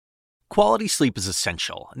Quality sleep is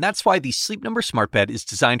essential, and that's why the Sleep Number Smart Bed is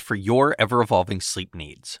designed for your ever-evolving sleep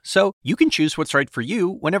needs. So you can choose what's right for you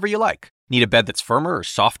whenever you like. Need a bed that's firmer or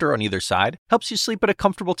softer on either side? Helps you sleep at a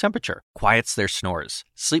comfortable temperature. Quiets their snores.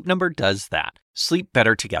 Sleep Number does that. Sleep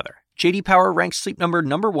better together. J.D. Power ranks Sleep Number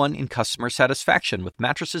 #1 in customer satisfaction with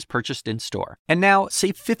mattresses purchased in-store. And now,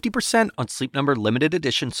 save 50% on Sleep Number limited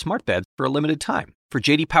edition smart beds for a limited time. For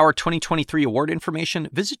J.D. Power 2023 award information,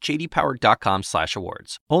 visit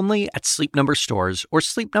jdpower.com/awards. Only at Sleep Number stores or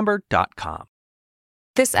sleepnumber.com.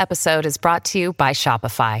 This episode is brought to you by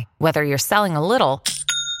Shopify. Whether you're selling a little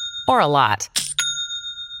or a lot,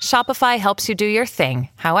 Shopify helps you do your thing,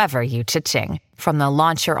 however you cha-ching. From the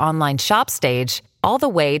launch your online shop stage, all the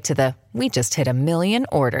way to the we just hit 1 million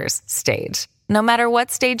orders stage. No matter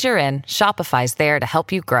what stage you're in, Shopify's there to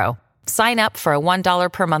help you grow. Sign up for a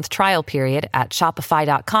 $1 per month trial period at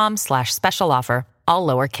shopify.com/special offer, all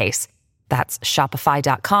lowercase. That's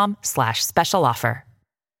shopify.com/special offer.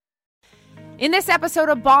 In this episode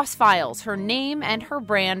of Boss Files, her name and her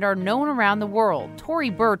brand are known around the world.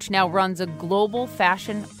 Tory Burch now runs a global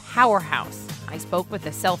fashion powerhouse. I spoke with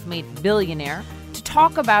a self-made billionaire to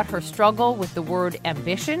talk about her struggle with the word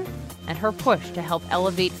ambition and her push to help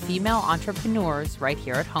elevate female entrepreneurs right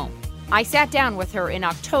here at home. I sat down with her in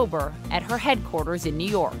October at her headquarters in New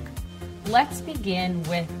York. Let's begin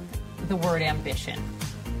with the word ambition.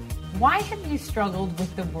 Why have you struggled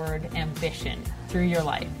with the word ambition through your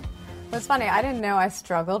life? Well, it's funny. I didn't know I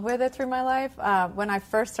struggled with it through my life. When I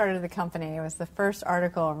first started the company, it was the first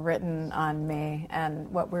article written on me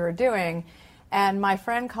and what we were doing. And my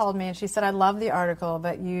friend called me and she said, I love the article,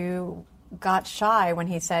 but you got shy when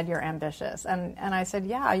he said you're ambitious. And I said,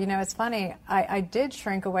 yeah, it's funny. I did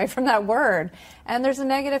shrink away from that word. And there's a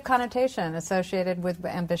negative connotation associated with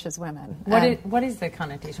ambitious women. What is the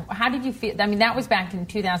connotation? How did you feel? I mean, that was back in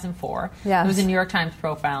 2004. Yes. There was a New York Times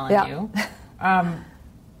profile on you.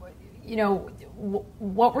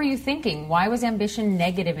 What were you thinking? Why was ambition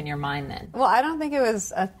negative in your mind then? Well, I don't think it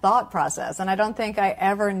was a thought process, and I don't think I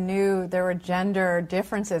ever knew there were gender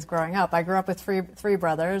differences growing up. I grew up with three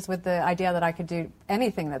brothers with the idea that I could do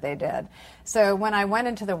anything that they did. So when I went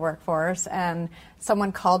into the workforce and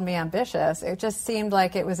someone called me ambitious, it just seemed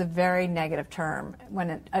like it was a very negative term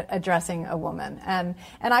when addressing a woman. And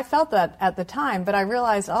I felt that at the time, but I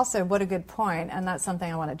realized also what a good point, and that's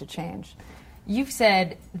something I wanted to change. You've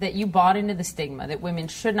said that you bought into the stigma that women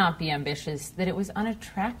should not be ambitious, that it was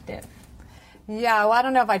unattractive. Yeah, well, I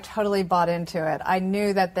don't know if I totally bought into it. I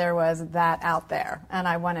knew that there was that out there, and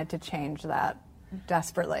I wanted to change that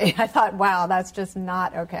desperately. I thought, wow, that's just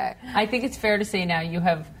not okay. I think it's fair to say now you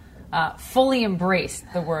have fully embraced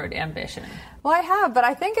the word ambition. Well, I have, but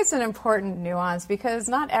I think it's an important nuance because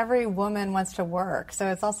not every woman wants to work.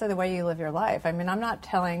 So it's also the way you live your life. I mean, I'm not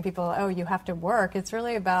telling people, oh, you have to work. It's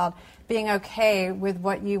really about being okay with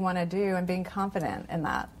what you want to do and being confident in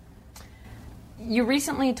that. You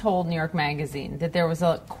recently told New York Magazine that there was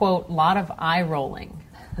a, quote, lot of eye rolling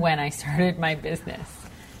when I started my business.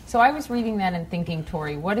 So I was reading that and thinking,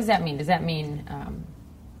 Tory, what does that mean? Does that mean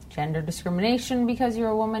gender discrimination because you're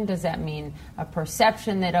a woman? Does that mean a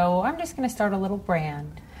perception that, oh, I'm just going to start a little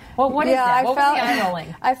brand? Well, what is that? What was the eye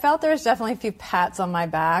rolling? I felt there was definitely a few pats on my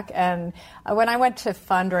back. And when I went to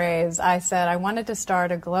fundraise, I said I wanted to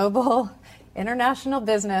start a global international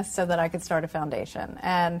business so that I could start a foundation.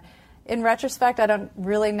 And in retrospect, I don't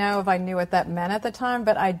really know if I knew what that meant at the time,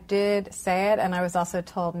 but I did say it, and I was also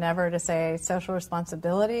told never to say social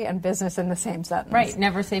responsibility and business in the same sentence. Right,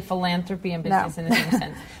 never say philanthropy and business in the same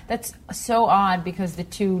sentence. That's so odd because the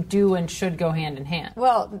two do and should go hand in hand.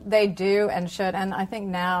 Well, they do and should, and I think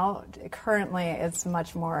now, currently, it's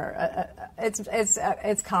much more,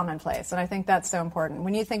 it's commonplace, and I think that's so important.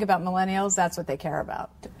 When you think about millennials, that's what they care about.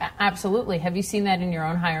 Absolutely. Have you seen that in your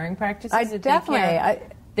own hiring practices? Definitely.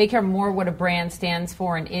 They care more what a brand stands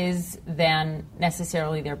for and is than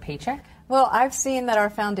necessarily their paycheck? Well, I've seen that our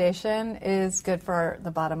foundation is good for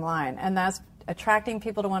the bottom line, and that's attracting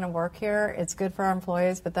people to want to work here. It's good for our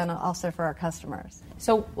employees, but then also for our customers.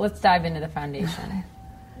 So let's dive into the foundation.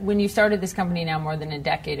 When you started this company now more than a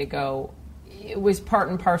decade ago, it was part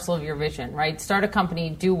and parcel of your vision, right? Start a company,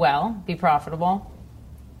 do well, be profitable,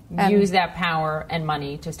 and use that power and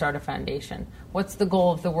money to start a foundation. What's the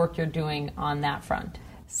goal of the work you're doing on that front?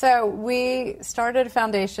 So we started a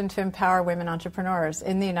foundation to empower women entrepreneurs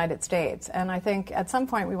in the United States. And I think at some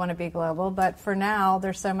point we want to be global, but for now,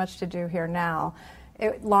 there's so much to do here now.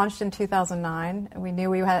 It launched in 2009. We knew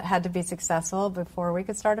we had to be successful before we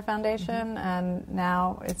could start a foundation, and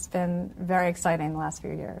now it's been very exciting the last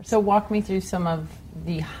few years. So walk me through some of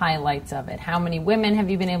the highlights of it. How many women have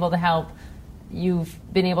you been able to help? you've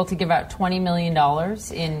been able to give out $20 million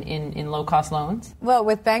in low-cost loans? Well,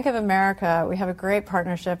 with Bank of America, we have a great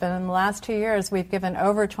partnership, and in the last 2 years, we've given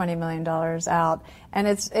over $20 million out, and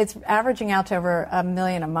it's averaging out to over $1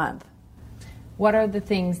 million a month. What are the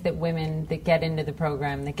things that women that get into the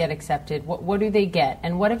program, that get accepted, what do they get?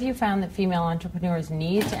 And what have you found that female entrepreneurs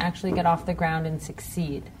need to actually get off the ground and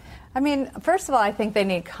succeed? I mean, first of all, I think they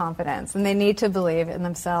need confidence and they need to believe in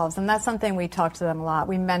themselves. And that's something we talk to them a lot.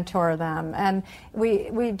 We mentor them and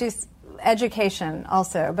we do education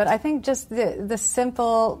also. But I think just the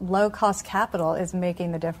simple low-cost capital is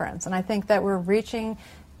making the difference. And I think that we're reaching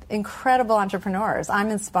incredible entrepreneurs. I'm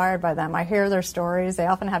inspired by them. I hear their stories. They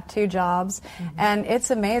often have 2 jobs, and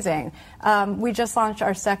it's amazing. We just launched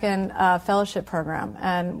our second fellowship program,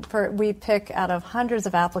 and we pick out of hundreds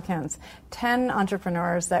of applicants 10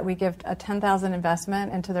 entrepreneurs that we give a $10,000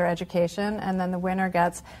 investment into their education, and then the winner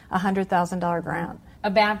gets a $100,000 grant.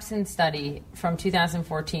 A Babson study from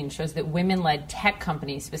 2014 shows that women-led tech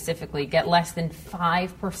companies specifically get less than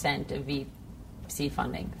 5% of VC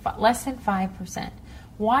funding. Less than 5%.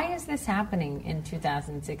 Why is this happening in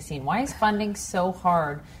 2016? Why is funding so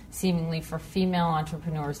hard, seemingly, for female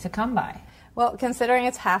entrepreneurs to come by? Well, considering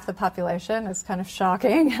it's half the population, it's kind of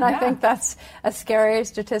shocking. And I think that's a scary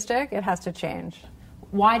statistic. It has to change.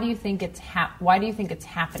 Why do you think it's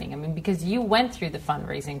happening? I mean, because you went through the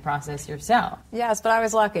fundraising process yourself. Yes, but I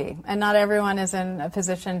was lucky, and not everyone is in a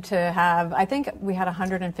position to have. I think we had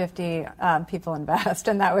 150 people invest,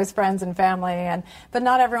 and that was friends and family, but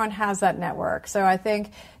not everyone has that network. So I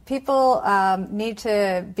think people need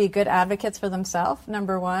to be good advocates for themselves.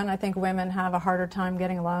 Number one, I think women have a harder time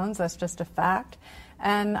getting loans. That's just a fact.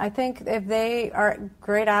 And I think if they are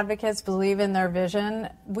great advocates, believe in their vision,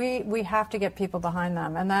 we have to get people behind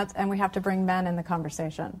them, and we have to bring men in the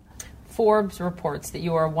conversation. Forbes reports that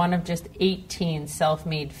you are one of just 18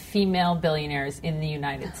 self-made female billionaires in the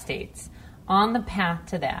United States. On the path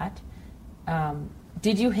to that,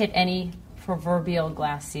 did you hit any proverbial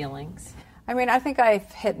glass ceilings? I mean, I think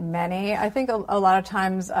I've hit many. I think a lot of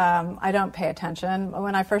times I don't pay attention.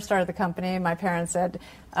 When I first started the company, my parents said,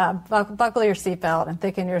 buckle your seatbelt and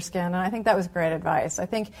thicken your skin. And I think that was great advice. I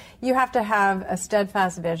think you have to have a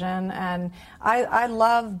steadfast vision. And I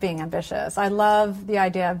love being ambitious. I love the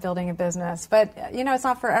idea of building a business. But, it's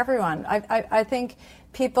not for everyone. I think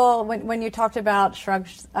people, when you talked about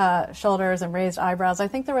shrugged shoulders and raised eyebrows, I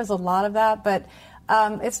think there was a lot of that. But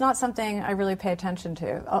it's not something I really pay attention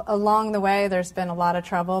to. Along the way, there's been a lot of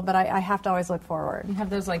trouble, but I have to always look forward. You have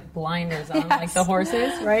those blinders on, like the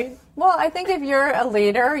horses, right? Well, I think if you're a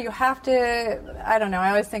leader, you have to, I don't know,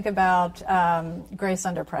 I always think about grace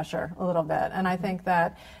under pressure a little bit. And I think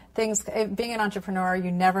that being an entrepreneur,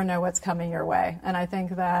 you never know what's coming your way. And I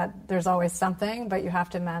think that there's always something, but you have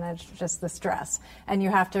to manage just the stress. And you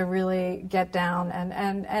have to really get down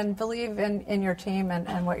and believe in your team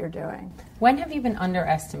and what you're doing. When have you been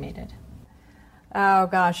underestimated? Oh,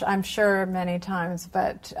 gosh, I'm sure many times.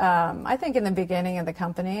 But I think in the beginning of the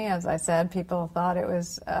company, as I said, people thought it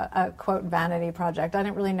was a, quote, vanity project. I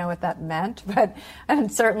didn't really know what that meant.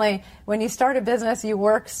 And certainly when you start a business, you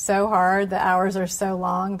work so hard, the hours are so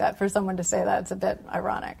long that for someone to say that, it's a bit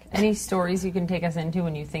ironic. Any stories you can take us into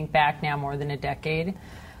when you think back now more than a decade?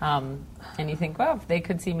 And you think, well, if they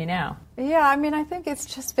could see me now. Yeah, I mean, I think it's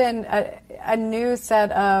just been a new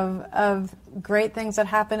set of great things that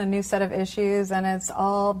happen, a new set of issues, and it's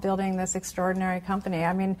all building this extraordinary company.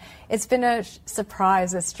 I mean, it's been a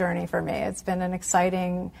surprise, this journey for me. It's been an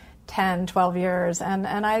exciting 10, 12 years, and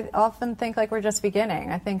I often think we're just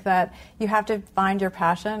beginning. I think that you have to find your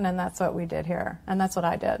passion, and that's what we did here, and that's what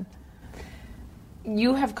I did.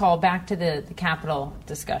 You have called, back to the capital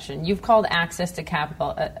discussion, you've called access to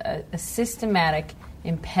capital a systematic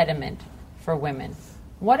impediment for women.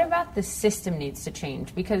 What about the system needs to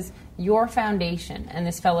change? Because your foundation and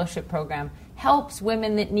this fellowship program helps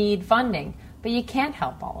women that need funding, but you can't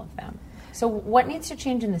help all of them. So what needs to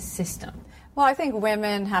change in the system? Well, I think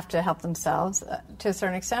women have to help themselves to a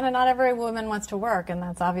certain extent, and not every woman wants to work, and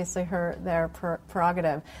that's obviously their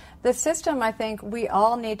prerogative. The system, I think we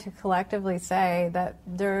all need to collectively say that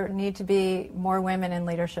there need to be more women in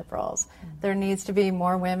leadership roles. There needs to be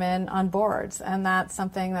more women on boards, and that's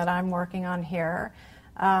something that I'm working on here.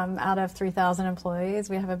 Out of 3,000 employees,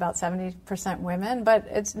 we have about 70% women, but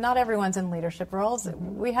it's not everyone's in leadership roles.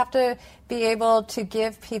 We have to be able to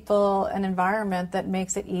give people an environment that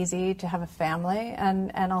makes it easy to have a family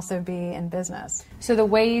and also be in business. So the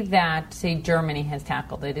way that, say, Germany has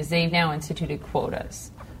tackled it is they've now instituted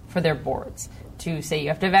quotas for their boards to say you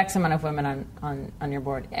have to have X amount of women on your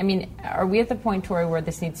board. I mean, are we at the point, Tory, where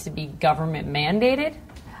this needs to be government mandated?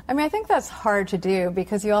 I mean, I think that's hard to do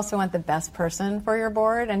because you also want the best person for your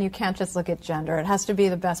board, and you can't just look at gender. It has to be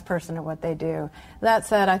the best person at what they do. That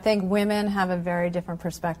said, I think women have a very different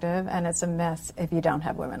perspective, and it's a myth if you don't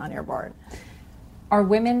have women on your board. Are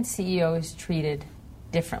women CEOs treated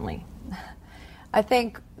differently? I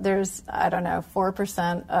think there's,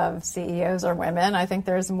 4% of CEOs are women. I think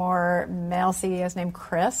there's more male CEOs named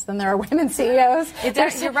Chris than there are women CEOs.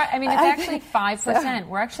 You're right. I mean, it's actually 5%.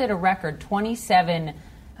 We're actually at a record. 27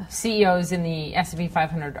 CEOs in the S&P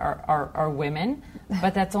 500 are women,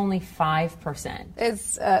 but that's only 5%.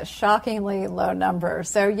 It's a shockingly low number.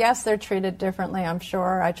 So, yes, they're treated differently, I'm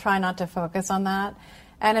sure. I try not to focus on that.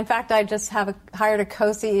 And in fact, I just hired a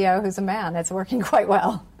co-CEO who's a man. It's working quite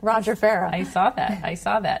well. Roger Farah. I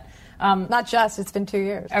saw that. Not just, it's been 2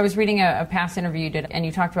 years. I was reading a past interview you did, and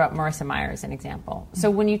you talked about Marissa Mayer as an example.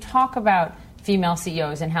 So when you talk about female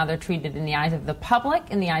CEOs and how they're treated in the eyes of the public,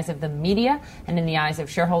 in the eyes of the media, and in the eyes of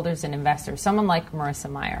shareholders and investors, someone like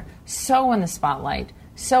Marissa Mayer, so in the spotlight,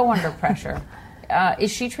 so under pressure.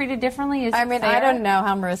 Is she treated differently? I don't know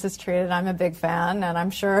how Marissa's treated. I'm a big fan, and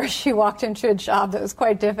I'm sure she walked into a job that was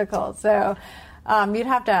quite difficult. So you'd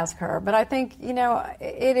have to ask her. But I think, there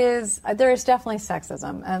is definitely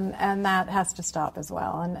sexism, and that has to stop as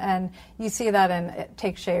well. And you see that it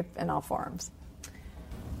takes shape in all forms.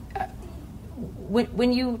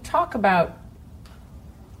 When you talk about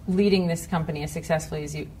leading this company as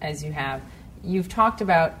successfully as you have, you've talked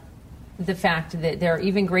about the fact that there are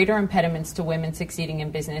even greater impediments to women succeeding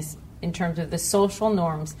in business in terms of the social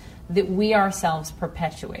norms that we ourselves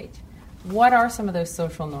perpetuate. What are some of those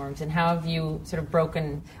social norms, and how have you sort of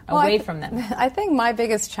broken away from them? I think my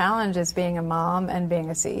biggest challenge is being a mom and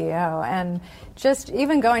being a CEO, and just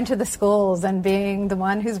even going to the schools and being the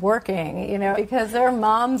one who's working, because there are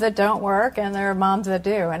moms that don't work and there are moms that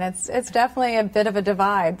do, and it's definitely a bit of a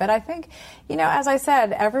divide. But I think, as I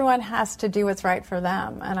said, everyone has to do what's right for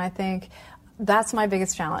them, and I think that's my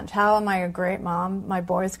biggest challenge. How am I a great mom? My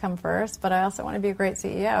boys come first, but I also want to be a great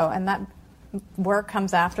CEO, and that work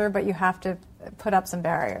comes after, but you have to put up some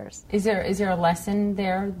barriers. Is there a lesson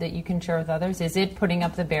there that you can share with others? Is it putting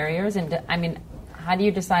up the barriers? And how do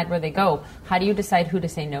you decide where they go? How do you decide who to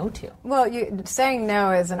say no to? Well, saying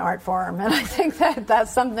no is an art form, and I think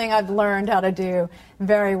that's something I've learned how to do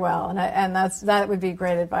very well, and that would be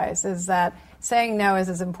great advice, is that saying no is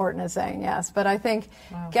as important as saying yes. But I think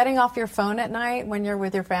getting off your phone at night when you're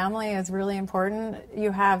with your family is really important.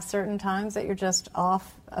 You have certain times that you're just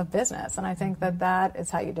off of business, and I think that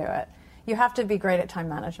is how you do it. You have to be great at time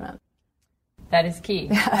management. That is key.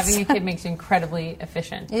 Yes. Having a kid makes you incredibly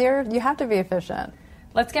efficient. You have to be efficient.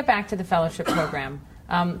 Let's get back to the fellowship program.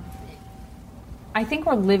 I think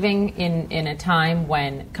we're living in a time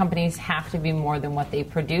when companies have to be more than what they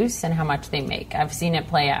produce and how much they make. I've seen it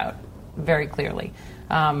play out very clearly.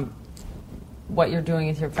 What you're doing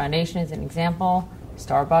with your foundation is an example.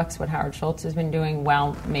 Starbucks, what Howard Schultz has been doing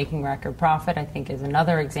while making record profit, I think is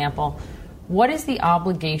another example. What is the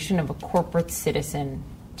obligation of a corporate citizen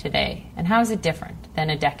today, and how is it different than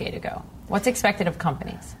a decade ago? What's expected of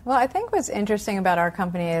companies? Well, I think what's interesting about our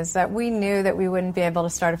company is that we knew that we wouldn't be able to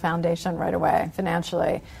start a foundation right away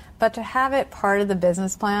financially, but to have it part of the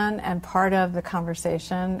business plan and part of the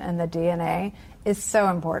conversation and the DNA is so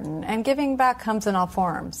important. And giving back comes in all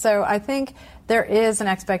forms. So I think there is an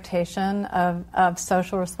expectation of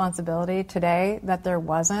social responsibility today that there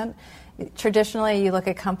wasn't. Traditionally, you look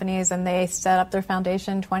at companies and they set up their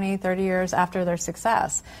foundation 20, 30 years after their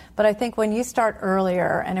success. But I think when you start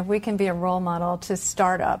earlier, and if we can be a role model to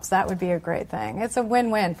startups, that would be a great thing. It's a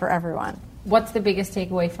win-win for everyone. What's the biggest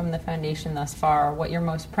takeaway from the foundation thus far? What you're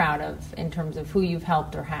most proud of in terms of who you've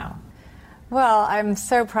helped or how? Well, I'm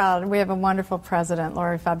so proud. We have a wonderful president,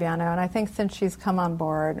 Lori Fabiano, and I think since she's come on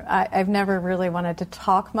board, I've never really wanted to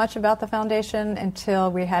talk much about the foundation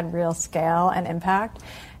until we had real scale and impact.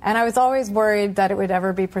 And I was always worried that it would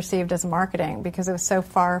ever be perceived as marketing because it was so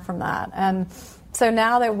far from that. And so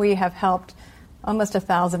now that we have helped almost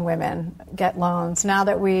 1,000 women get loans, now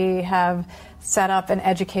that we have set up an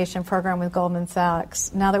education program with Goldman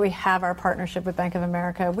Sachs, now that we have our partnership with Bank of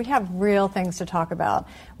America, we have real things to talk about.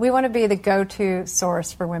 We want to be the go-to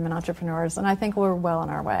source for women entrepreneurs, and I think we're well on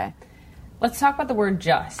our way. Let's talk about the word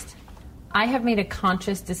just. I have made a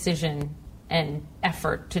conscious decision and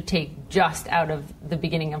effort to take just out of the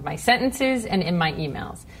beginning of my sentences and in my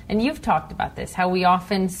emails. And you've talked about this, how we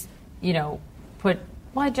often, put,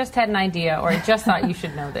 well, I just had an idea, or I just thought you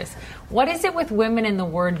should know this. What is it with women and the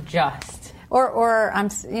word just? or I'm,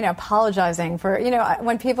 apologizing for,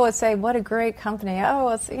 when people would say, what a great company. Oh,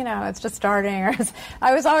 it's just starting. Or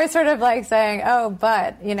I was always sort of like saying, oh,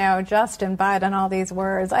 but, Justin, but, and all these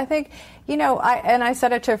words. I think, I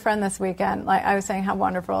said it to a friend this weekend, like I was saying how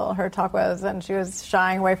wonderful her talk was, and she was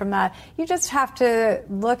shying away from that. You just have to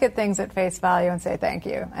look at things at face value and say thank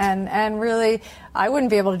you. And really, I wouldn't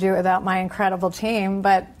be able to do it without my incredible team,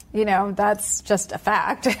 but that's just a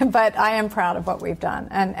fact. But I am proud of what we've done.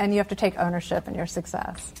 And you have to take ownership in your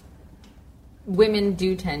success. Women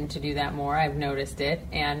do tend to do that more. I've noticed it.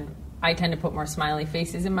 And I tend to put more smiley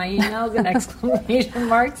faces in my emails and exclamation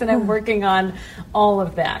marks. And I'm working on all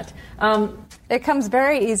of that. It comes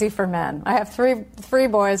very easy for men. I have three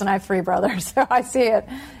boys and I have 3 brothers. So I see it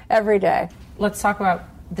every day. Let's talk about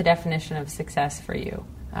the definition of success for you.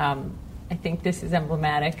 I think this is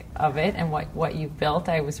emblematic of it and what you've built.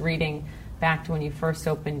 I was reading back to when you first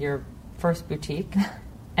opened your first boutique,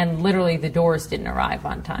 and literally the doors didn't arrive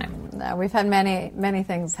on time. No, we've had many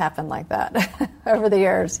things happen like that over the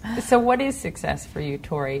years. So what is success for you,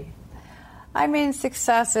 Tory? I mean,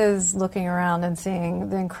 success is looking around and seeing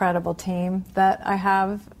the incredible team that I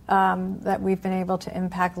have, that we've been able to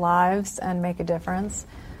impact lives and make a difference.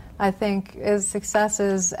 I think success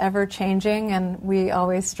is ever changing, and we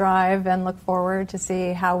always strive and look forward to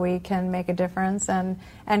see how we can make a difference and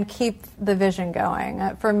keep the vision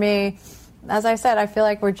going. For me, as I said, I feel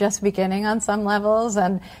like we're just beginning on some levels,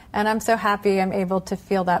 and I'm so happy I'm able to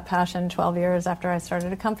feel that passion 12 years after I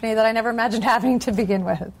started a company that I never imagined having to begin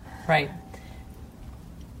with. Right.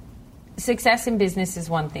 Success in business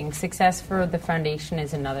is one thing. Success for the foundation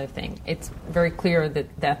is another thing. It's very clear that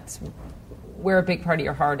that's where a big part of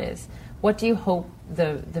your heart is. What do you hope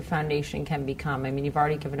the foundation can become? I mean, you've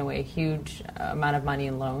already given away a huge amount of money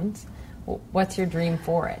in loans. What's your dream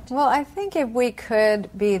for it? Well, I think if we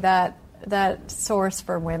could be that source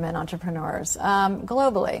for women entrepreneurs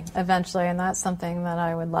globally eventually, and that's something that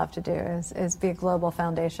I would love to do, is be a global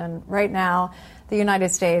foundation. Right now, the United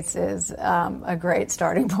States is a great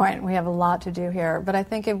starting point. We have a lot to do here. But I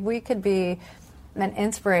think if we could be an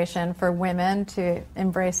inspiration for women to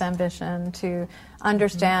embrace ambition, to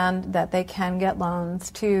understand that they can get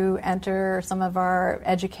loans, to enter some of our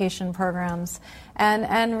education programs,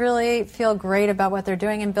 and really feel great about what they're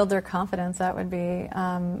doing and build their confidence, that would be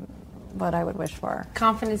what I would wish for.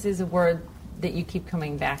 Confidence is a word that you keep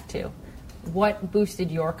coming back to. What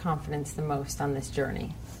boosted your confidence the most on this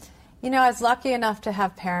journey? I was lucky enough to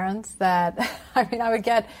have parents that, I would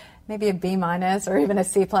get maybe a B- or even a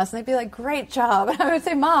C+, and they'd be like, great job. And I would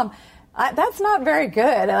say, Mom, that's not very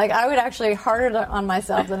good. Like, I would actually harder on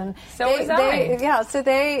myself than so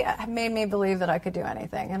they made me believe that I could do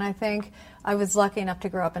anything. And I think I was lucky enough to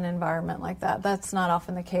grow up in an environment like that. That's not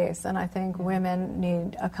often the case. And I think women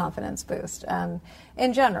need a confidence boost, and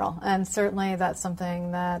in general. And certainly that's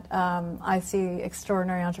something that I see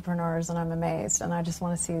extraordinary entrepreneurs, and I'm amazed. And I just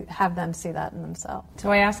want to have them see that in themselves.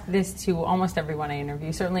 So I ask this to almost everyone I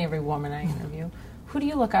interview, certainly every woman I interview. Who do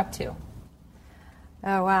you look up to?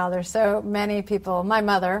 Oh, wow. There's so many people. My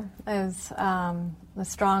mother is the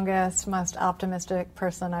strongest, most optimistic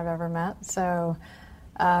person I've ever met. So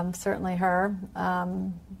certainly her.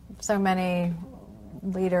 So many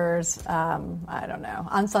leaders. I don't know.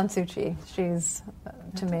 Aung San Suu Kyi. She's,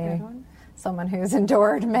 to me, someone who's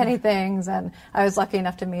endured many things. And I was lucky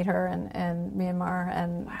enough to meet her in Myanmar.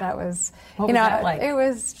 And that was, what was that like? It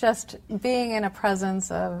was just being in a presence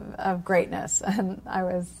of greatness. And I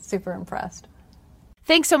was super impressed.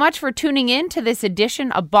 Thanks so much for tuning in to this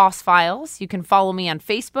edition of Boss Files. You can follow me on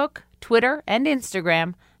Facebook, Twitter, and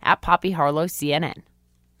Instagram at Poppy Harlow CNN.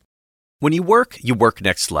 When you work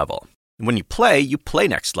next level. And when you play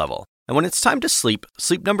next level. And when it's time to sleep,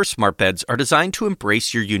 Sleep Number smart beds are designed to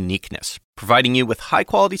embrace your uniqueness, providing you with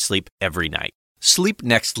high-quality sleep every night. Sleep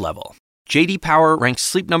next level. J.D. Power ranks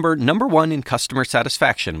Sleep Number #1 in customer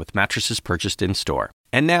satisfaction with mattresses purchased in-store.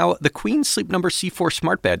 And now, the Queen Sleep Number C4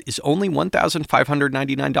 smart bed is only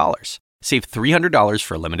 $1,599. Save $300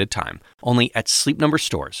 for a limited time, only at Sleep Number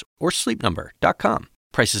stores or sleepnumber.com.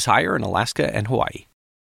 Prices higher in Alaska and Hawaii.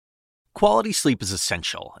 Quality sleep is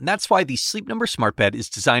essential, and that's why the Sleep Number smart bed is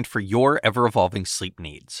designed for your ever-evolving sleep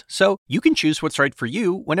needs. So you can choose what's right for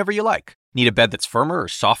you whenever you like. Need a bed that's firmer or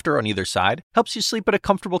softer on either side? Helps you sleep at a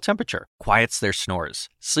comfortable temperature. Quiets their snores.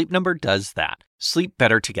 Sleep Number does that. Sleep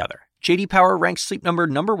better together. J.D. Power ranks Sleep Number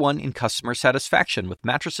 #1 in customer satisfaction with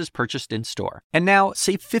mattresses purchased in-store. And now,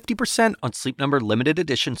 save 50% on Sleep Number limited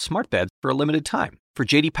edition smart beds for a limited time. For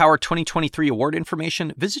J.D. Power 2023 award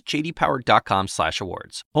information, visit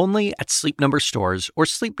jdpower.com/awards. Only at Sleep Number stores or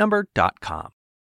sleepnumber.com.